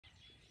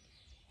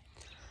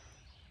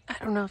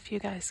I don't know if you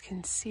guys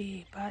can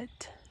see,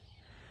 but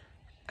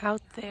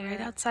out there,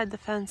 right outside the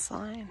fence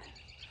line,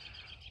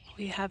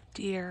 we have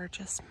deer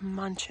just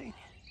munching.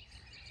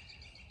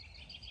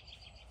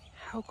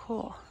 How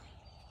cool.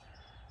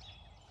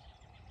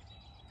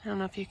 I don't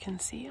know if you can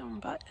see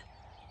them, but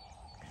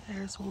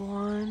there's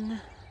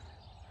one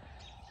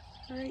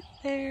right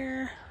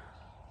there,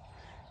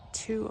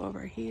 two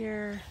over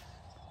here.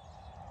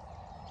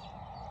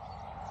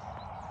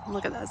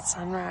 Look at that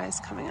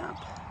sunrise coming up.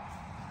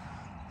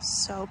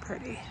 So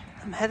pretty.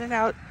 I'm headed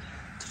out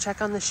to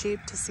check on the sheep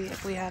to see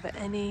if we have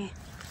any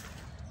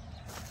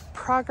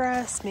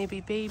progress,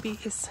 maybe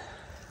babies.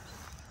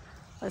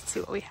 Let's see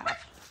what we have.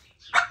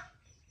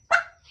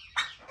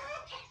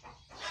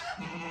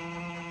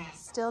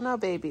 Still no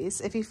babies.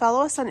 If you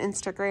follow us on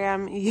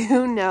Instagram,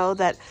 you know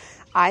that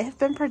I have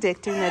been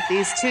predicting that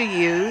these two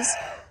ewes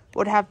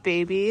would have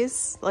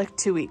babies like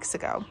 2 weeks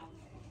ago.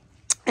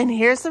 And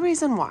here's the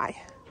reason why.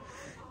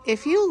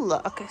 If you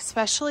look,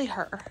 especially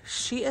her,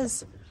 she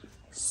is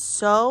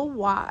so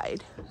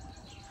wide.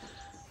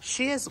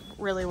 She is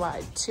really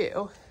wide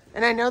too.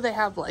 And I know they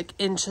have like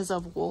inches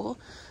of wool,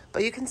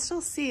 but you can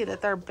still see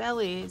that their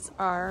bellies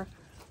are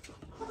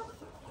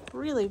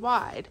really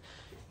wide.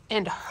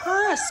 And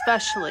her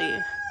especially,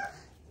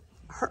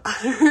 her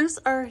udders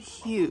are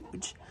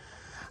huge.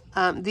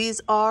 These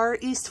are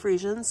East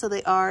Friesian, so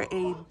they are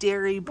a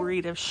dairy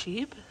breed of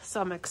sheep. So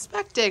I'm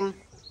expecting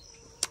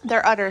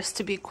their udders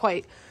to be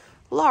quite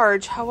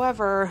large.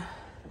 However,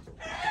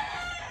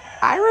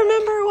 I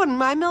remember when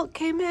my milk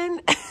came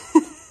in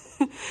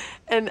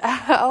and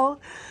how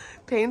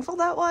painful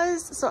that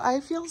was. So I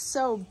feel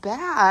so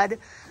bad.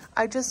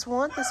 I just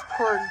want this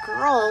poor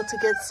girl to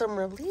get some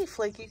relief.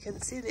 Like you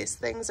can see, these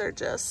things are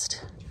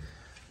just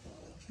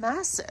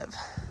massive.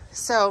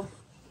 So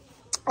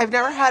I've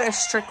never had a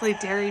strictly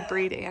dairy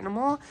breed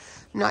animal.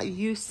 I'm not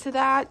used to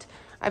that.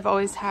 I've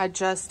always had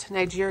just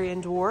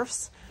Nigerian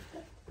dwarfs.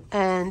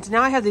 And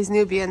now I have these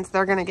Nubians.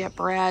 They're going to get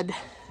bred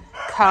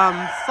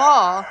come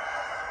fall.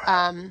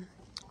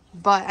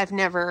 But I've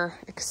never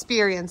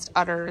experienced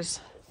udders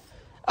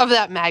of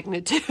that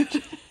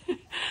magnitude.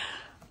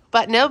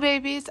 But no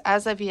babies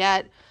as of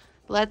yet.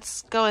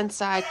 Let's go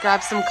inside,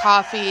 grab some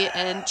coffee,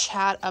 and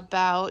chat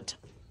about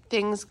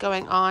things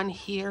going on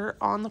here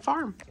on the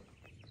farm.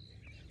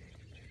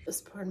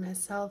 Just poured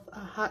myself a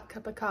hot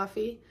cup of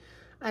coffee.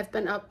 I've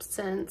been up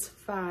since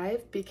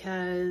 5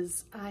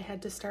 because I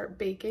had to start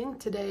baking.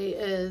 Today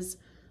is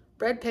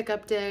bread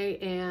pickup day,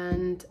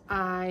 and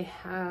I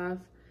have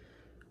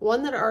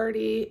one that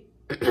already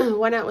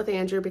went out with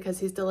Andrew because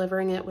he's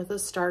delivering it with a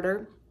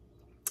starter.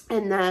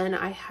 And then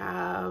I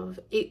have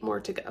 8 more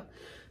to go.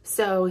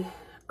 So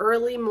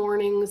early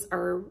mornings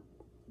are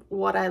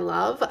what I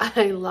love.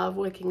 I love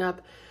waking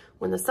up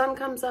when the sun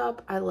comes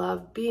up. I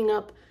love being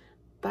up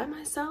by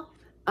myself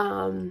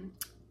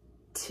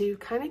to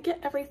kind of get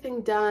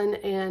everything done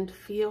and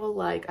feel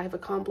like I've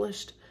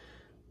accomplished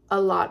a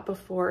lot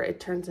before it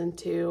turns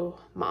into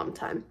mom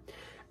time.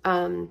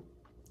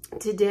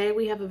 Today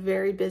we have a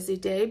very busy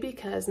day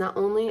because not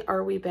only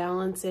are we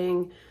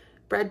balancing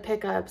bread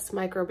pickups,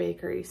 micro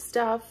bakery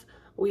stuff,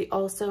 we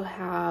also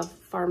have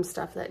farm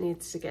stuff that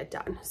needs to get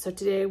done. So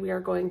today we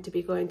are going to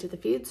be going to the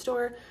feed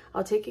store.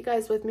 I'll take you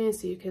guys with me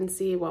so you can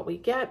see what we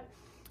get.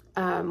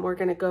 We're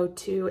gonna go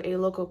to a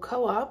local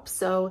co-op.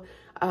 So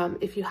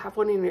if you have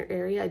one in your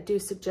area, I do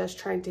suggest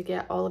trying to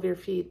get all of your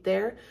feed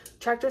there.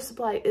 Tractor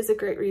Supply is a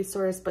great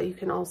resource, but you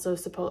can also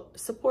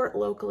support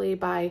locally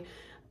by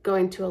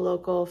going to a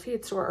local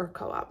feed store or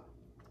co-op.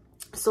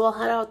 So I'll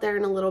head out there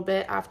in a little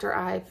bit after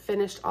I've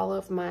finished all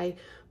of my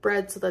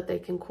bread so that they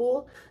can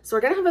cool. So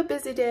we're gonna have a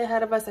busy day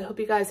ahead of us. I hope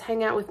you guys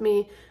hang out with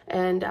me,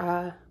 and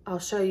I'll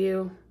show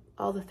you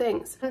all the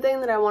things. One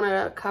thing that I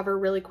wanna cover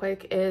really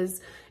quick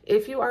is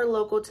if you are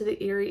local to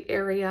the Erie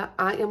area,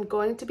 I am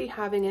going to be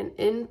having an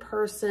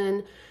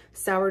in-person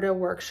sourdough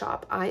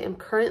workshop. I am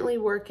currently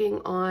working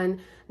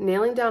on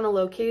nailing down a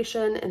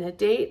location and a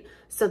date,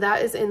 so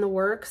that is in the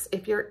works.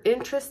 If you're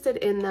interested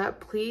in that,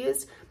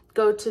 please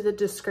go to the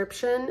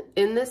description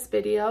in this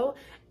video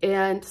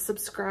and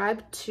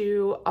subscribe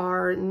to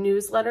our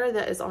newsletter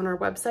that is on our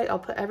website. I'll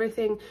put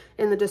everything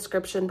in the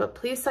description, but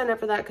please sign up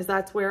for that because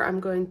that's where I'm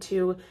going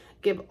to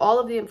give all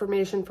of the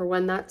information for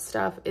when that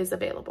stuff is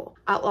available.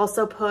 I'll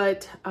also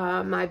put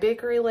my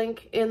bakery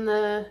link in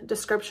the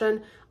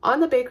description.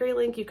 On the bakery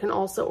link, you can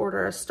also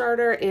order a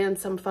starter and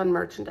some fun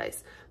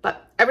merchandise,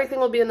 but everything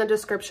will be in the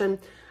description.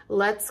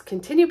 Let's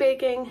continue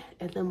baking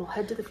and then we'll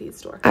head to the feed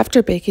store.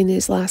 After baking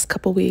these last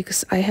couple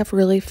weeks, I have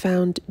really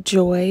found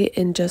joy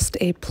in just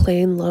a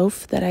plain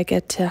loaf that I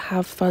get to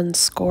have fun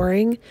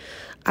scoring.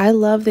 I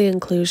love the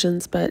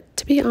inclusions, but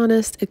to be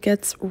honest, it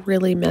gets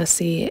really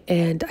messy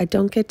and I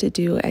don't get to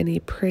do any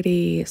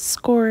pretty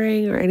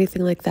scoring or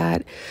anything like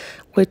that,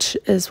 which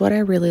is what I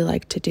really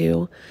like to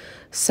do.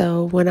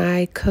 So when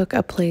I cook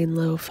a plain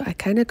loaf, I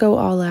kind of go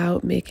all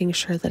out, making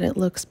sure that it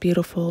looks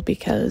beautiful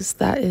because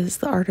that is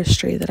the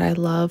artistry that I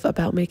love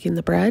about making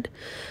the bread.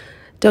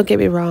 Don't get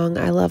me wrong,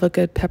 I love a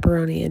good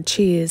pepperoni and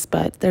cheese,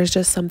 but there's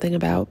just something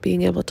about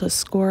being able to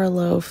score a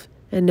loaf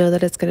and know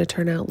that it's going to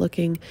turn out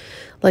looking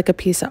like a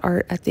piece of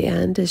art at the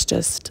end is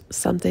just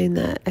something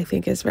that I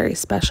think is very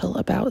special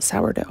about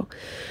sourdough.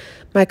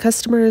 My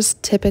customers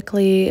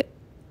typically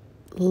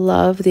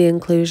love the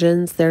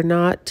inclusions. They're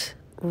not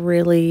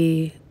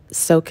really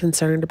so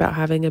concerned about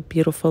having a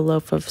beautiful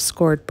loaf of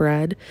scored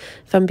bread,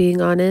 if I'm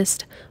being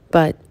honest,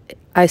 but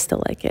I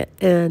still like it,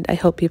 and I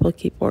hope people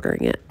keep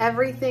ordering it.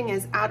 Everything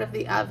is out of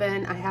the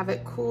oven. I have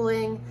it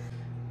cooling.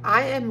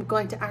 I am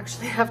going to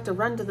actually have to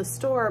run to the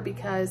store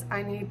because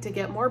I need to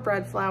get more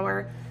bread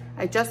flour.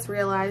 I just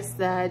realized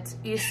that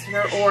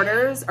Easter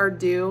orders are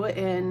due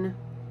in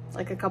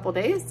like a couple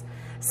days.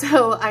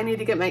 So I need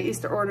to get my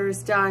Easter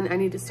orders done. I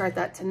need to start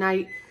that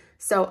tonight.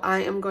 So I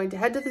am going to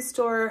head to the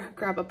store,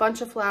 grab a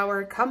bunch of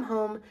flour, come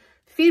home,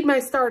 feed my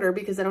starter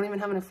because I don't even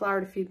have enough flour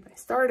to feed my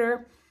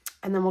starter,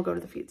 and then we'll go to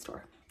the feed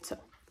store. So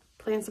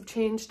plans have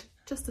changed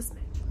just a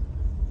smidge.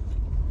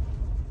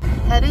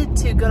 Headed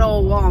to good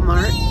old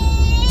Walmart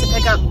to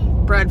pick up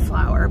bread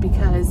flour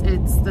because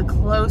it's the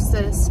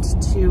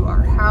closest to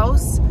our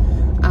house.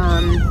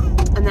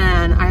 And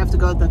then I have to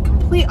go the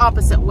complete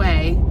opposite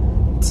way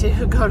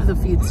to go to the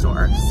feed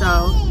store.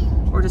 So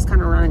we're just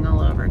kind of running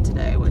all over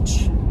today,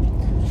 which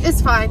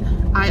is fine.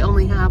 I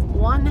only have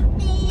one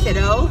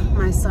kiddo.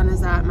 My son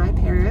is at my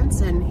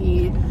parents' and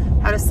he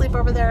had a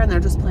sleepover there and they're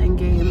just playing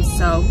games.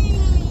 So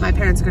my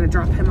parents are gonna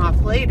drop him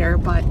off later,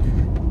 but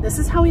this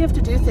is how we have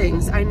to do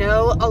things. I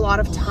know a lot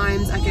of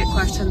times I get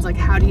questions like,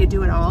 how do you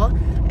do it all?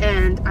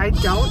 And I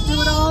don't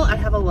do it all. I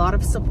have a lot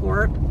of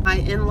support. My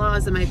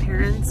in-laws and my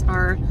parents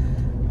are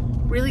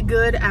really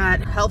good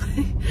at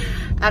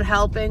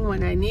helping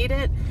when I need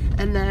it.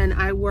 And then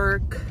I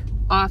work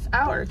off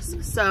hours.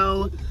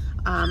 So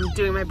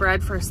doing my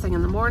bread first thing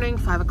in the morning,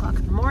 5 o'clock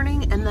in the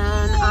morning. And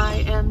then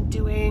I am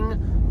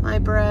doing my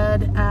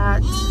bread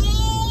at,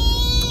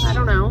 I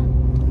don't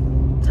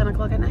know, 10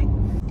 o'clock at night.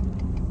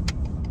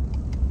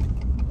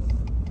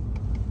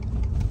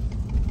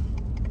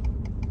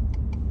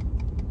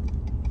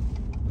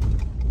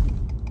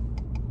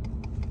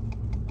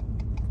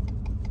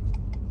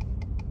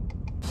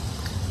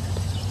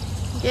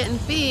 Getting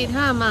feed,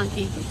 huh,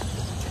 monkey?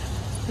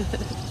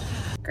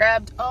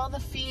 Grabbed all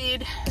the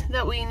feed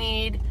that we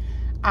need.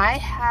 I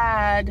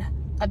had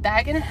a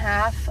bag and a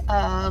half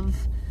of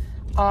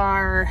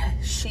our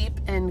sheep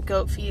and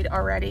goat feed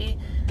already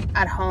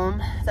at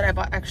home that I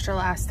bought extra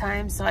last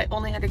time. So I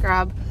only had to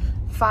grab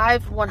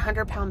 5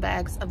 100-pound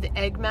bags of the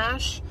egg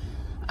mash.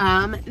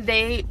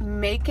 They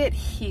make it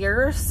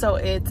here, so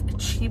it's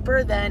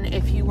cheaper than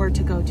if you were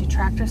to go to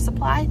Tractor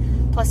Supply.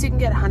 Plus you can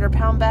get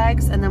 100-pound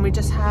bags, and then we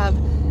just have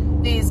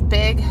these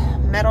big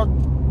metal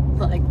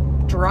like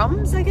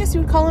drums, I guess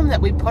you would call them,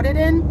 that we put it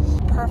in.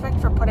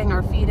 Perfect for putting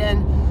our feed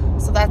in.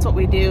 So that's what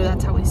we do.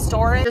 That's how we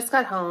store it. Just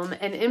got home,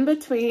 and in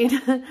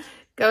between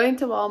going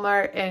to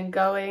Walmart and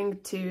going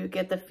to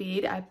get the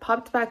feed, I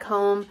popped back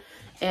home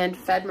and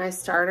fed my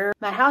starter.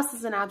 My house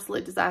is an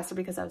absolute disaster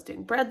because I was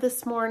doing bread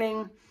this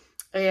morning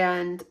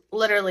and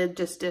literally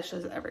just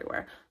dishes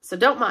everywhere. So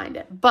don't mind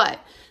it. But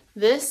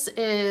this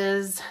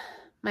is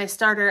my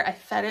starter. I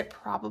fed it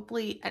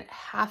probably a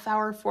half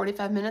hour,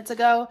 45 minutes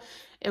ago.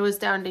 It was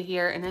down to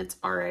here and it's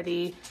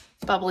already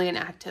bubbly and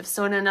active.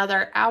 So in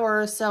another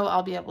hour or so,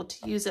 I'll be able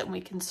to use it and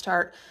we can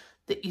start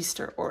the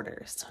Easter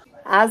orders.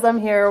 As I'm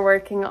here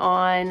working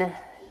on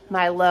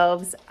my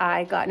loaves,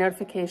 I got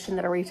notification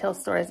that a retail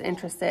store is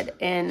interested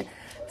in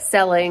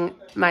selling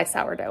my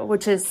sourdough,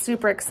 which is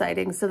super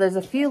exciting. So there's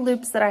a few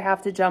loops that I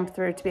have to jump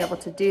through to be able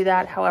to do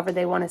that. However,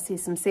 they want to see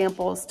some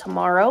samples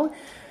tomorrow,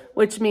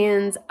 which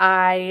means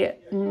I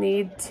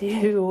need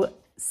to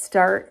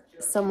start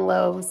some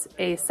loaves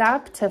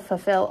ASAP to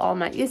fulfill all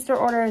my Easter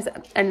orders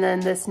and then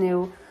this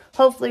new,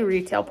 hopefully,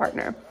 retail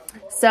partner.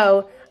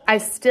 So I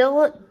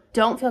still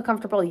don't feel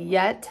comfortable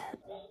yet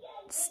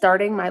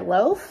starting my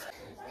loaf.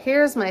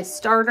 Here's my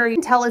starter. You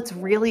can tell it's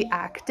really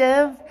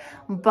active,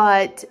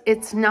 but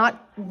it's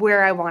not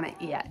where I want it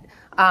yet.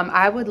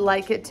 I would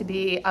like it to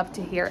be up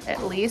to here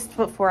at least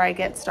before I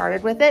get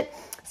started with it.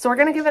 So we're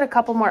gonna give it a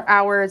couple more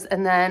hours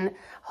and then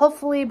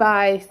hopefully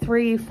by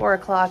 3, 4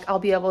 o'clock, I'll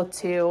be able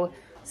to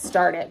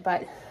start it,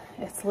 but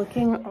it's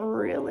looking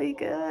really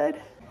good.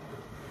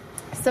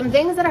 Some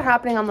things that are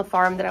happening on the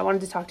farm that I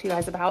wanted to talk to you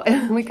guys about,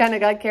 and we kind of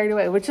got carried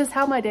away, which is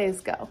how my days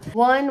go.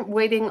 One,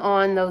 waiting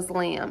on those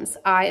lambs.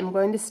 I am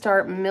going to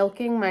start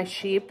milking my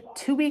sheep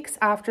 2 weeks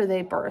after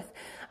they birth.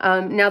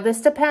 Now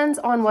this depends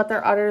on what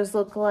their udders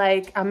look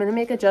like. I'm gonna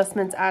make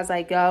adjustments as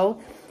I go.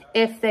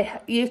 If they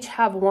each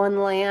have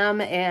one lamb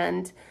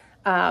and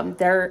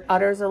their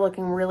udders are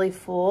looking really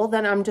full,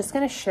 then I'm just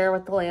gonna share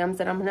with the lambs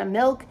that I'm gonna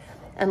milk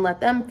and let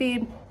them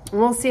feed, and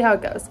we'll see how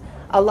it goes.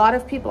 A lot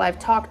of people I've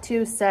talked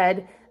to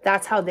said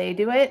that's how they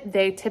do it.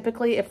 They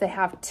typically, if they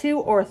have 2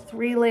 or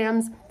 3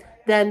 lambs,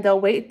 then they'll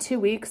wait 2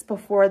 weeks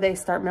before they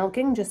start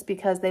milking just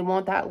because they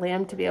want that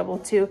lamb to be able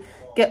to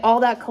get all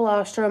that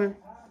colostrum.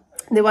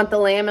 They want the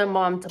lamb and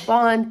mom to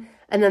bond,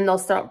 and then they'll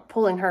start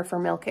pulling her for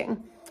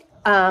milking.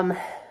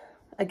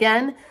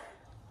 Again,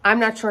 I'm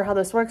not sure how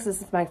this works.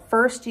 This is my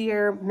first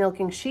year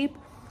milking sheep.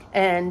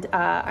 And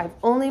I've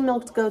only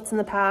milked goats in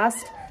the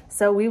past,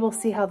 so we will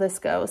see how this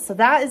goes. So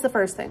that is the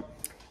first thing.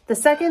 The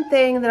second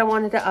thing that I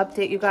wanted to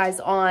update you guys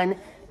on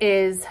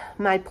is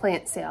my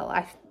plant sale.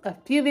 A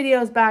few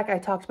videos back, I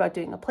talked about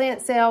doing a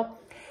plant sale.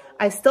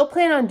 I still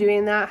plan on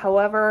doing that.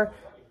 However,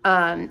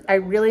 I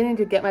really need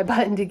to get my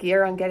butt into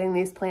gear on getting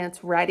these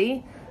plants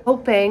ready.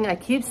 Hoping, I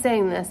keep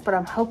saying this, but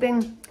I'm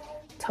hoping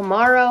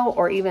tomorrow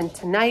or even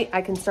tonight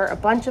I can start a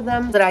bunch of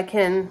them, that I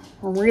can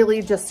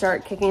really just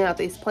start kicking out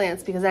these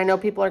plants, because I know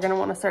people are going to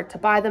want to start to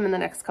buy them in the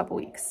next couple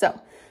weeks. So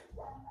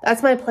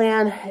that's my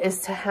plan, is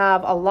to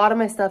have a lot of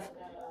my stuff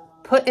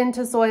put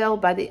into soil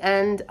by the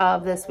end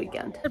of this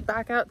weekend.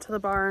 Back out to the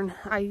barn.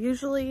 I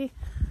usually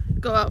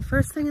go out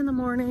first thing in the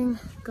morning,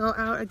 go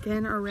out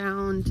again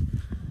around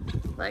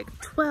like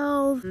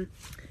 12,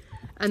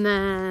 and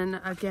then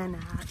again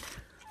at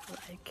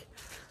like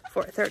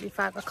 4:30,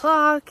 5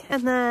 o'clock,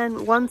 and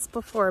then once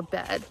before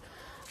bed.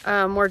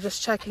 We're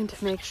just checking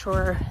to make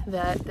sure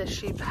that the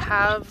sheep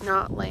have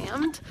not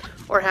lambed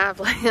or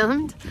have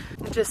lambed,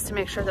 just to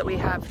make sure that we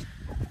have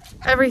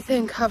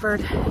everything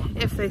covered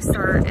if they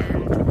start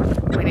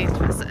and we need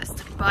to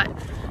assist. But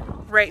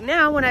right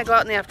now, when I go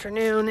out in the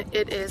afternoon,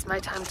 it is my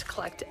time to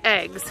collect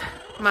eggs.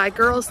 My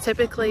girls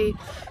typically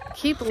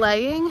keep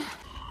laying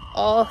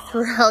all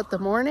throughout the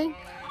morning.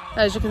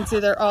 As you can see,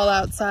 they're all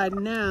outside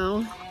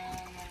now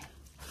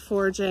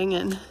foraging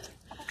and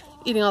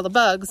eating all the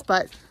bugs,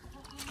 but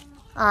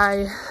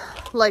I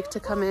like to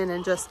come in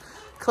and just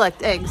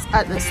collect eggs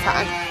at this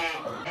time.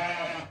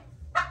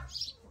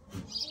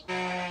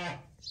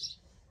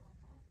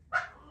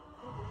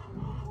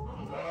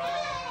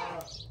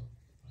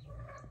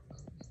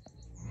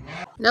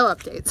 No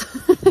updates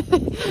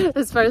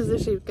as far as the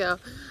sheep go.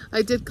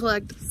 I did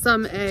collect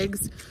some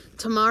eggs.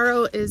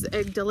 Tomorrow is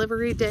egg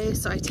delivery day,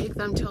 so I take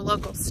them to a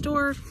local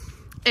store,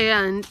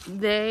 and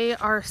they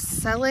are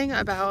selling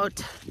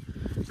about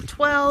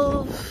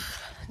 12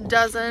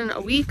 dozen a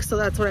week, so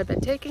that's what I've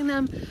been taking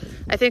them.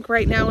 I think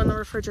right now in the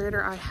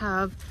refrigerator I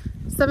have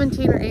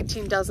 17 or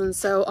 18 dozen,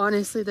 so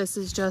honestly this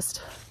is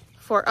just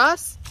for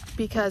us,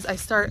 because I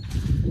start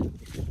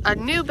a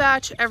new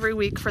batch every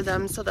week for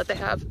them so that they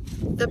have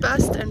the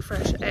best and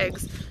fresh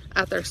eggs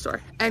at their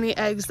store. Any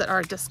eggs that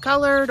are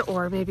discolored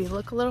or maybe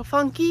look a little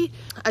funky,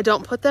 I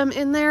don't put them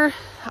in there.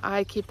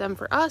 I keep them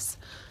for us,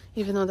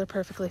 even though they're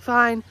perfectly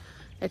fine.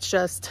 It's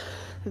just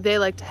they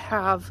like to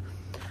have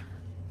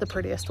the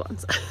prettiest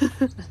ones.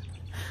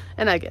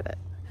 And I get it.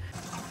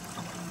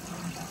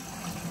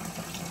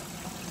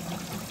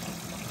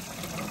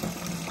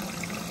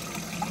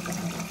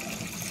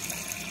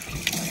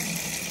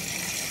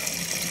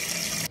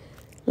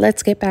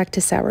 Let's get back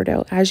to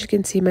sourdough. As you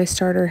can see, my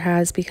starter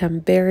has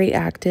become very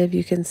active.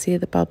 You can see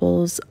the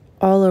bubbles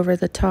all over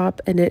the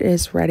top, and it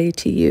is ready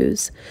to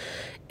use.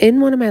 In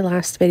one of my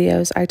last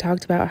videos, I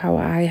talked about how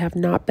I have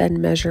not been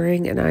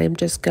measuring, and I am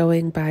just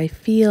going by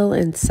feel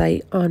and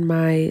sight on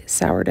my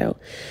sourdough.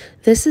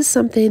 This is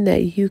something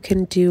that you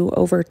can do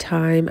over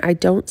time. I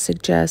don't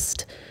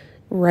suggest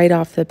right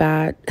off the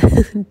bat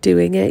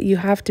doing it. You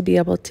have to be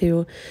able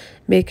to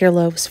make your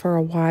loaves for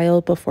a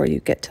while before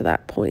you get to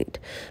that point.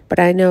 But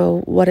I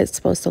know what it's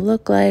supposed to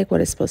look like,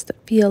 what it's supposed to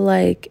feel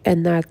like,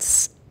 and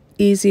that's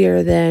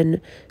easier than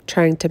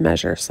trying to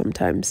measure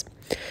sometimes.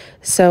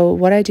 So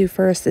what I do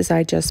first is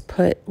I just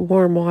put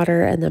warm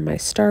water and then my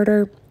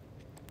starter.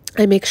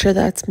 I make sure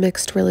that's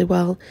mixed really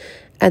well.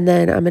 And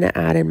then I'm going to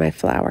add in my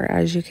flour.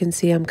 As you can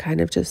see, I'm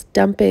kind of just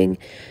dumping,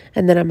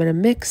 and then I'm going to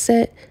mix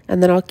it,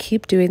 and then I'll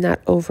keep doing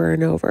that over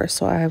and over.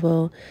 So I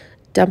will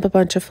dump a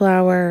bunch of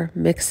flour,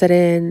 mix it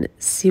in,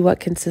 see what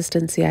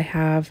consistency I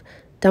have,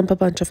 dump a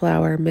bunch of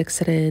flour,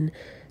 mix it in,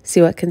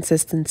 see what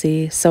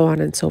consistency, so on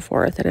and so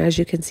forth. And as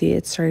you can see,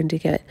 it's starting to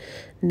get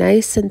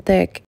nice and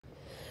thick.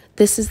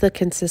 This is the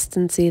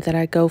consistency that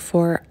I go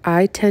for.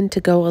 I tend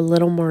to go a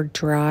little more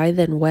dry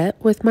than wet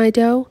with my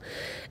dough,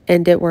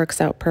 and it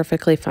works out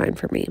perfectly fine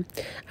for me.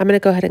 I'm going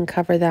to go ahead and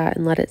cover that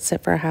and let it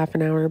sit for a half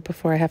an hour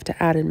before I have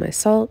to add in my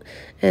salt,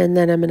 and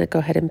then I'm going to go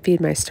ahead and feed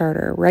my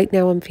starter. Right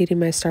now I'm feeding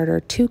my starter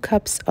 2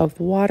 cups of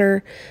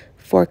water,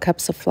 4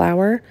 cups of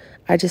flour.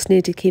 I just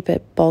need to keep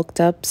it bulked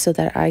up so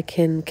that I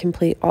can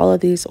complete all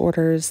of these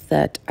orders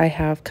that I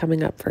have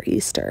coming up for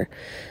Easter.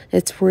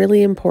 It's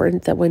really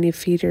important that when you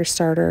feed your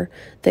starter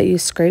that you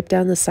scrape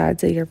down the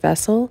sides of your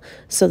vessel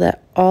so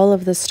that all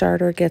of the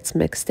starter gets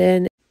mixed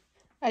in.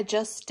 I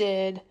just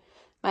did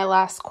my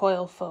last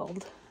coil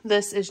fold.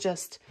 This is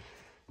just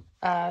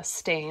a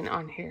stain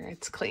on here.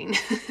 It's clean.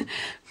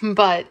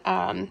 But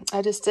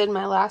I just did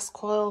my last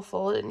coil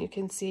fold, and you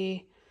can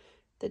see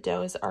the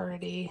dough is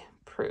already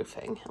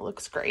proofing. It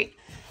looks great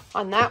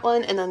on that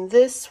one. And then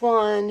this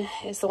one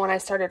is the one I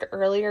started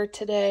earlier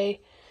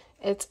today.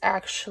 It's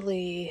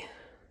actually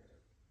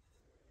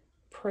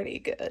pretty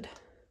good.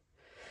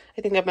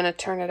 I think I'm going to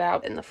turn it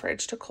out in the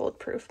fridge to cold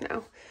proof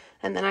now,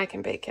 and then I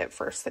can bake it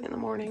first thing in the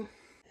morning.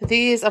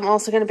 These I'm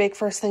also going to bake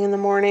first thing in the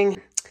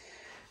morning.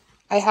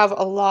 I have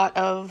a lot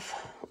of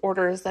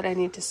orders that I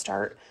need to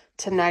start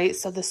tonight,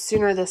 so the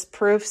sooner this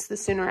proofs, the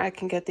sooner I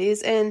can get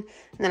these in,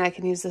 and then I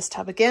can use this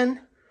tub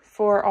again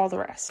for all the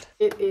rest.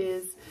 It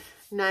is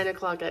 9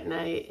 o'clock at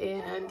night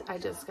and I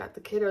just got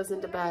the kiddos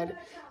into bed.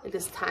 It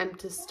is time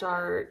to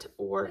start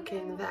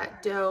working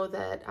that dough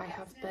that I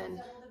have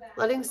been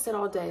letting sit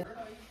all day.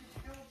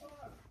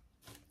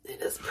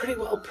 It is pretty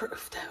well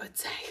proofed, I would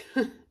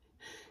say.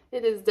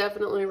 It is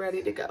definitely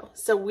ready to go.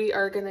 So we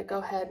are gonna go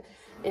ahead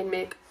and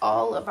make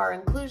all of our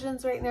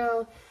inclusions right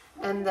now.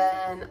 And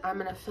then I'm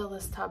gonna fill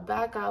this tub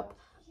back up,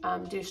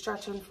 do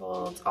stretch and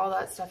folds, all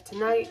that stuff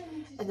tonight.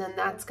 And then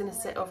that's gonna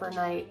sit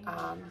overnight.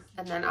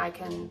 And then I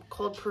can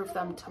cold proof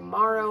them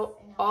tomorrow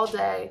all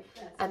day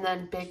and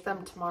then bake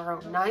them tomorrow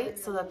night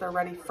so that they're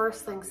ready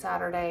first thing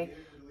Saturday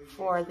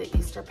for the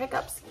Easter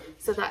pickups.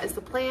 So that is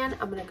the plan.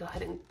 I'm gonna go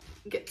ahead and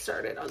get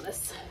started on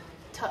this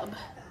tub.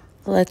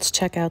 Let's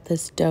check out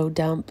this dough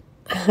dump.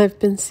 I've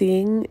been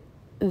seeing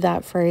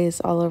that phrase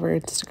all over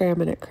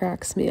Instagram and it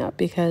cracks me up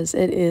because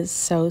it is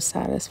so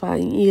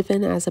satisfying.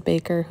 Even as a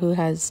baker who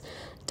has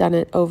done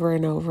it over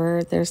and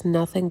over, there's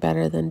nothing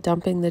better than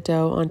dumping the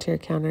dough onto your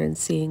counter and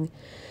seeing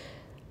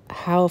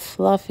how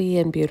fluffy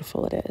and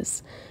beautiful it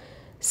is.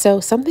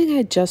 So something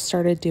I just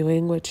started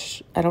doing,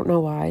 which I don't know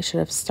why, I should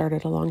have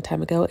started a long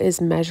time ago,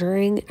 is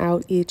measuring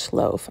out each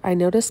loaf. I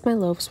noticed my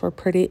loaves were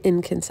pretty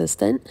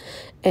inconsistent,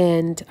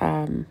 and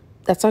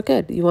that's not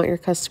good. You want your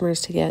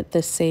customers to get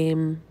the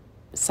same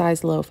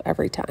size loaf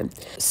every time.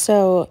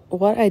 So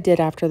what I did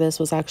after this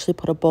was actually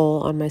put a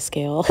bowl on my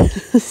scale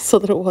so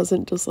that it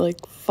wasn't just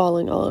like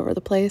falling all over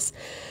the place.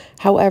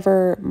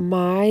 However,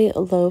 my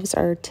loaves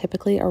are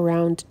typically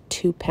around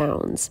 2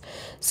 pounds.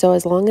 So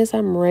as long as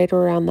I'm right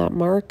around that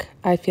mark,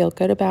 I feel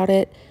good about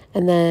it.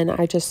 And then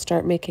I just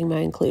start making my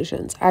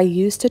inclusions. I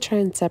used to try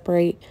and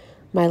separate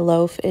my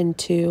loaf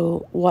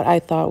into what I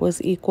thought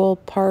was equal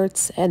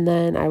parts, and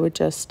then I would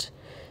just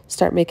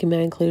start making my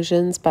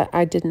inclusions, but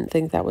I didn't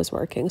think that was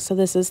working. So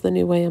this is the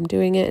new way I'm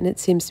doing it, and it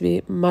seems to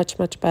be much,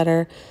 much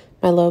better.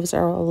 My loaves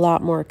are a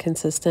lot more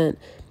consistent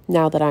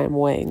now that I'm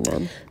weighing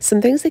them. Some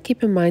things to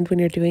keep in mind when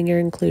you're doing your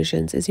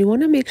inclusions is you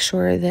want to make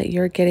sure that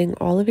you're getting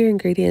all of your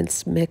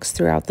ingredients mixed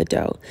throughout the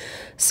dough.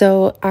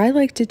 So I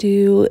like to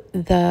do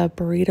the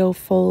burrito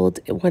fold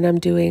when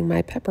I'm doing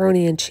my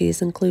pepperoni and cheese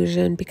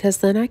inclusion, because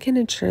then I can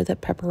ensure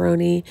that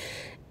pepperoni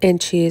and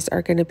cheese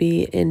are going to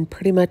be in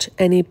pretty much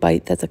any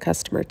bite that the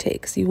customer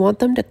takes. You want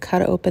them to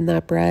cut open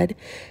that bread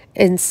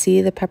and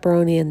see the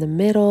pepperoni in the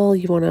middle.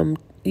 You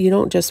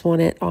don't just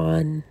want it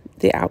on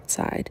the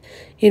outside.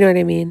 You know what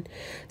I mean?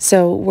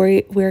 So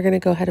we're going to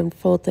go ahead and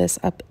fold this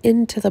up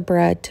into the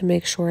bread to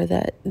make sure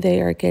that they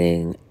are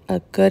getting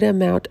a good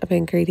amount of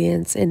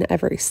ingredients in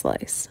every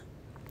slice.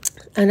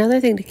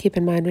 Another thing to keep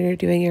in mind when you're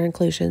doing your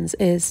inclusions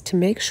is to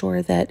make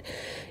sure that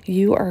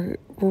you are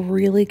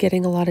really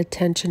getting a lot of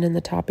tension in the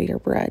top of your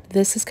bread.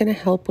 This is going to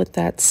help with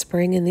that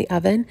spring in the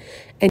oven.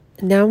 And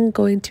now I'm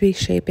going to be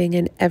shaping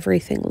an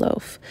everything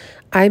loaf.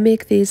 I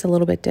make these a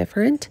little bit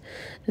different.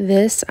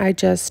 This, I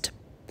just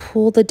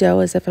pull the dough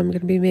as if I'm going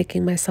to be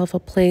making myself a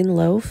plain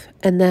loaf,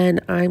 and then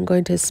I'm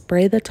going to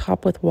spray the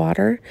top with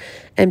water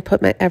and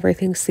put my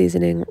everything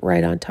seasoning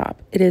right on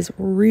top. It is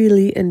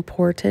really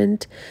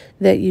important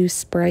that you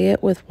spray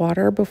it with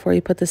water before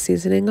you put the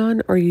seasoning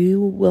on, or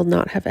you will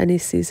not have any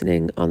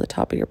seasoning on the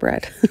top of your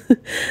bread.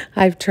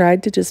 I've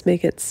tried to just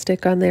make it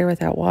stick on there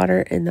without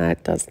water, and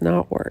that does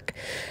not work.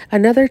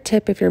 Another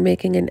tip, if you're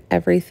making an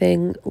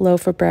everything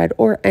loaf of bread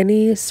or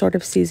any sort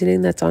of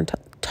seasoning that's on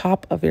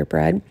top of your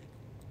bread,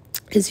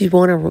 is you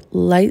want to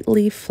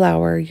lightly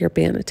flour your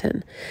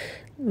banneton,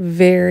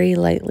 very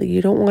lightly.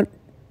 You don't want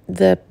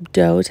the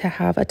dough to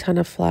have a ton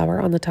of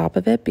flour on the top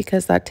of it,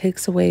 because that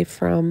takes away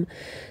from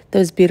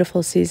those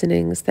beautiful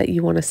seasonings that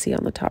you want to see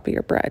on the top of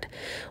your bread.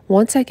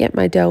 Once I get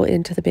my dough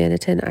into the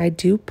banneton, I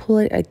do pull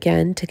it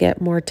again to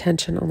get more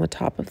tension on the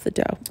top of the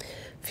dough.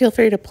 Feel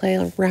free to play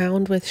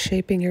around with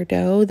shaping your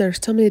dough. There's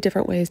so many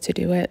different ways to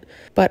do it,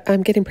 but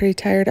I'm getting pretty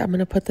tired. I'm going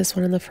to put this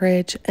one in the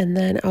fridge, and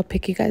then I'll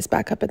pick you guys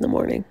back up in the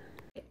morning.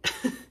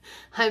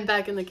 I'm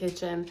back in the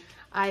kitchen.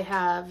 I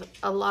have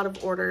a lot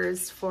of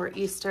orders for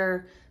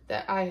Easter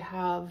that I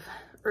have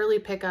early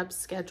pickups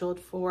scheduled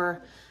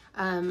for.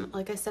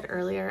 Like I said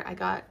earlier, I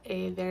got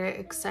a very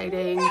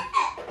exciting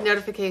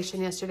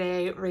notification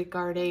yesterday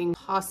regarding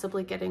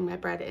possibly getting my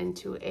bread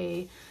into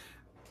a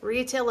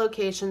retail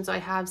location. So I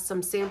have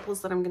some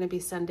samples that I'm going to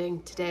be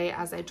sending today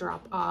as I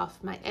drop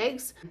off my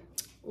eggs.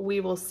 We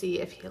will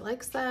see if he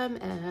likes them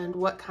and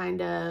what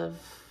kind of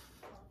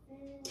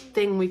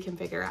thing we can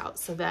figure out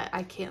so that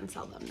I can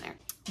sell them there.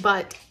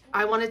 But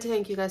I wanted to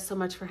thank you guys so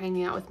much for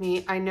hanging out with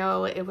me. I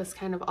know it was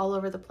kind of all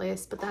over the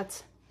place, but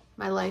that's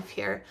my life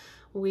here.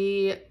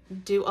 We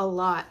do a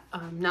lot.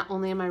 Not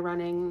only am I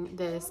running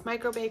this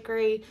micro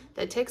bakery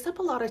that takes up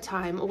a lot of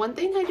time. One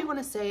thing I do want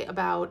to say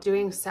about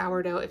doing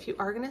sourdough, if you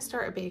are going to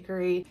start a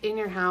bakery in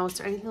your house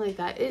or anything like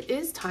that, it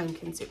is time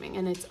consuming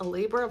and it's a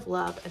labor of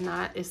love, and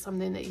that is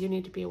something that you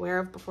need to be aware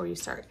of before you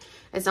start.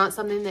 It's not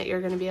something that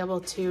you're going to be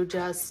able to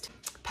just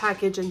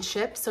package and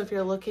ship. So if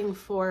you're looking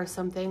for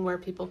something where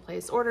people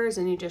place orders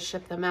and you just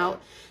ship them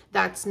out,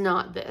 that's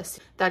not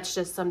this. That's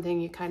just something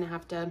you kind of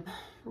have to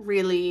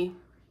really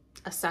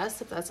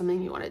assess if that's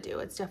something you want to do.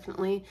 It's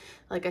definitely,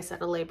 like I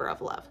said, a labor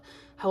of love.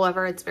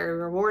 However, it's very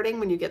rewarding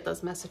when you get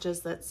those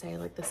messages that say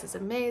like, this is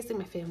amazing,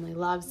 my family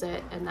loves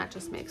it, and that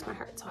just makes my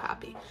heart so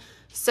happy.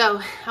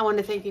 So I want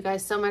to thank you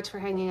guys so much for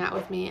hanging out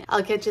with me.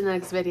 I'll catch you in the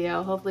next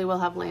video. Hopefully we'll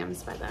have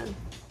lambs by then.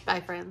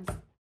 Bye, friends.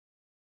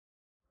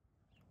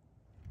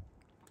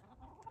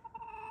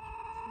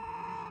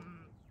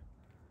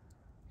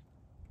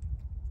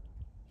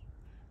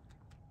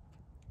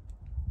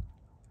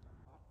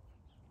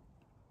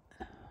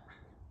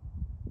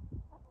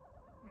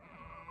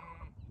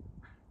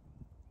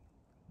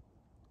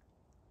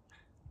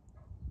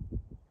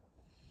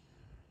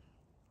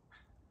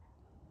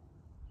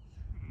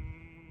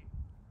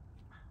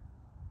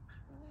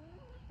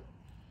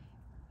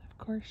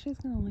 Of course she's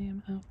gonna lay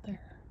him out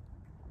there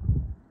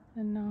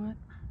and not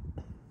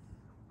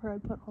where I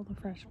put all the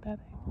fresh bedding.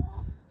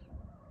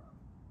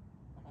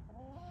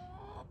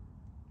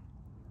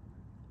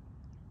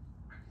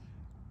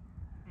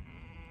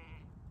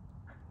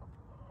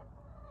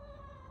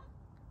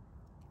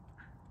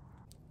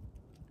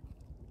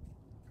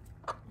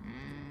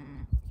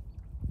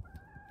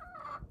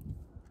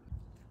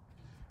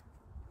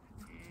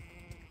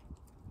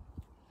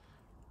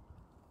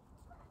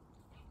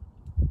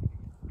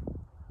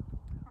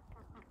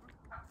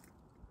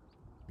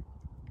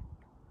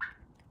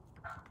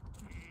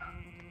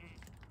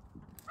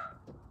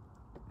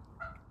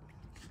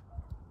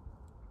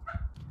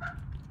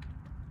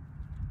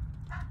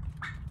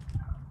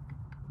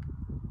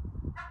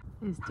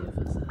 These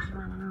doofuses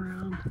running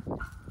around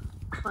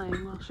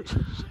playing while she's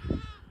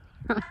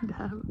trying to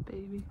have a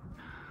baby.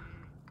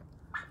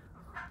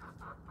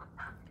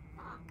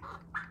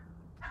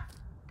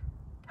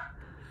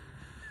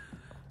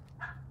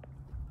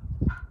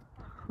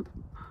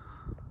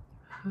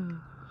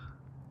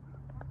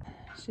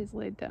 She's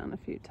laid down a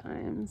few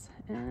times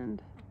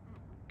and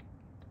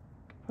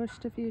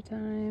pushed a few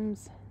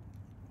times,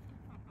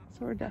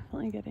 so we're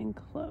definitely getting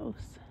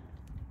close.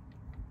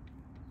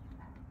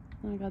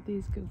 I got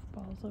these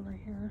goofballs over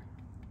here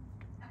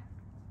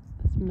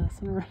just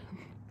messing around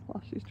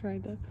while she's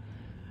trying to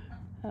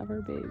have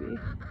her baby.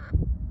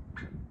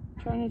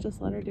 Trying to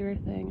just let her do her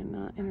thing and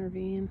not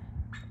intervene.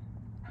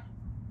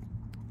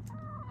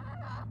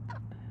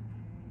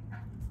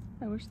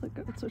 I wish the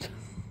goats would just...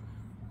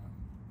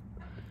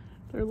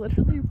 They're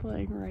literally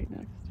playing right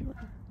next to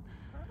her.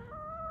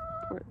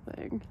 Poor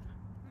thing.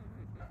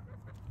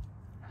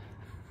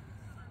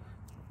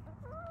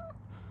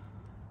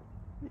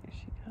 There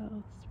she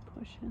goes,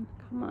 pushing.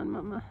 Come on,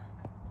 Mama.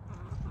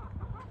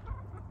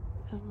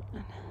 Come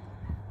on.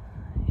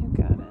 You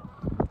got it.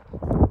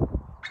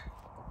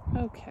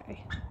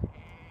 Okay.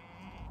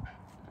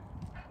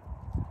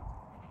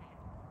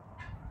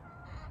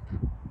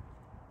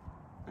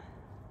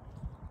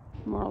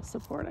 Moral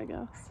support, I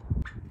guess.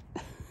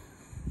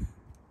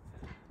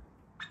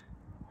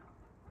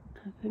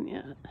 Nothing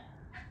yet.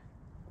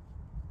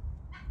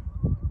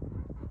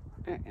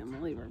 Alright, I'm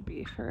gonna leave her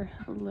be for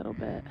a little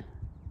bit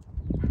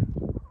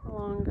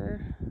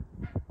longer.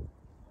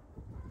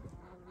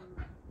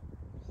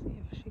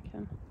 See if she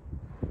can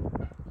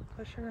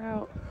push her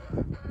out,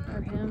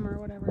 or him, or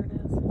whatever it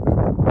is.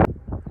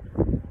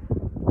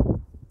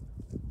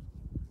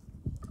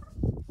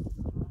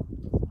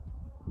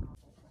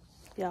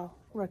 Yo,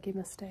 rookie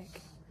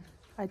mistake.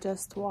 I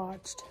just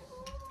watched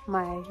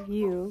my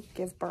ewe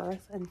give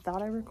birth and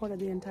thought I recorded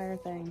the entire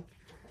thing,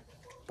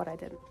 but I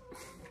didn't.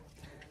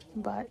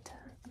 But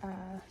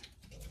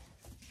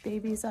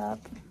baby's up,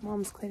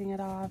 mom's cleaning it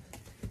off.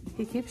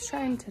 He keeps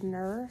trying to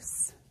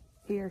nurse,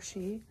 he or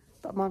she,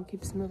 but mom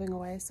keeps moving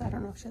away, so I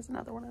don't know if she has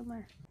another one in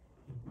there.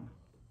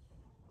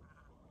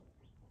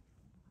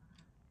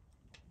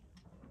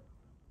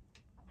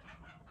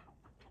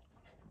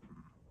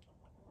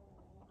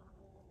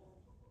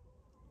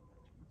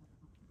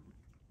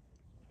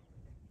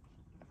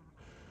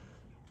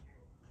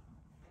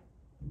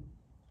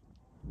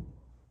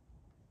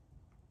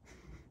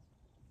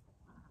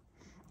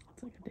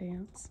 It's like a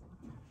dance.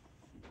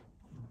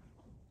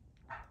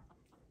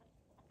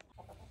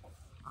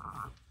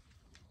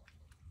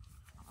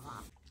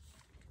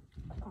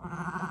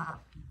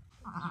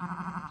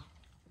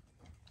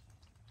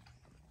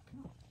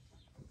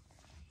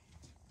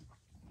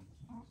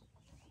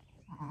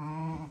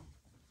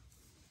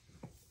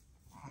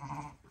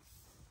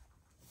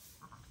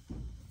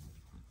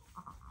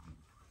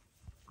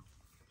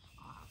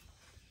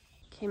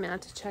 Came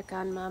out to check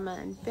on Mama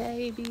and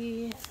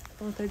baby.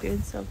 Both are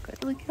doing so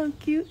good. Look how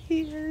cute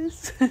he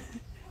is.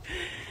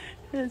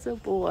 As a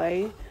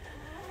boy.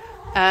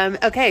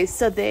 Okay,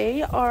 so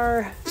they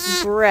are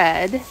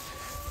bred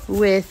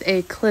with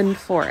a Clin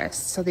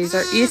Forest. So these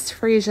are East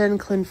Frisian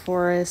Clin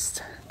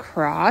Forest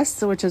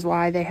cross, which is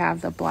why they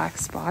have the black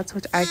spots,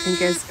 which I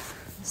think is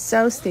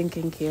so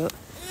stinking cute.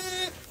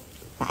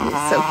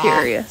 He's so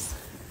curious.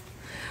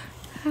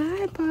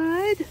 Hi,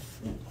 bud.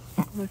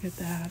 Look at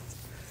that.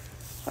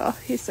 Oh,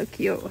 he's so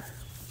cute.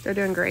 They're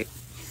doing great.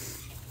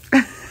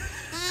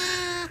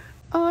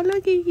 Oh,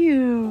 look at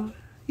you.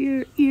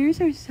 Your ears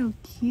are so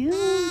cute.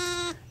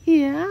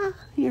 Yeah,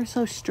 you're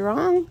so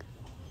strong.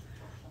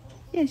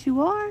 Yes,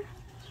 you are.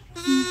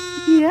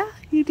 Yeah,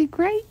 you did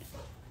great.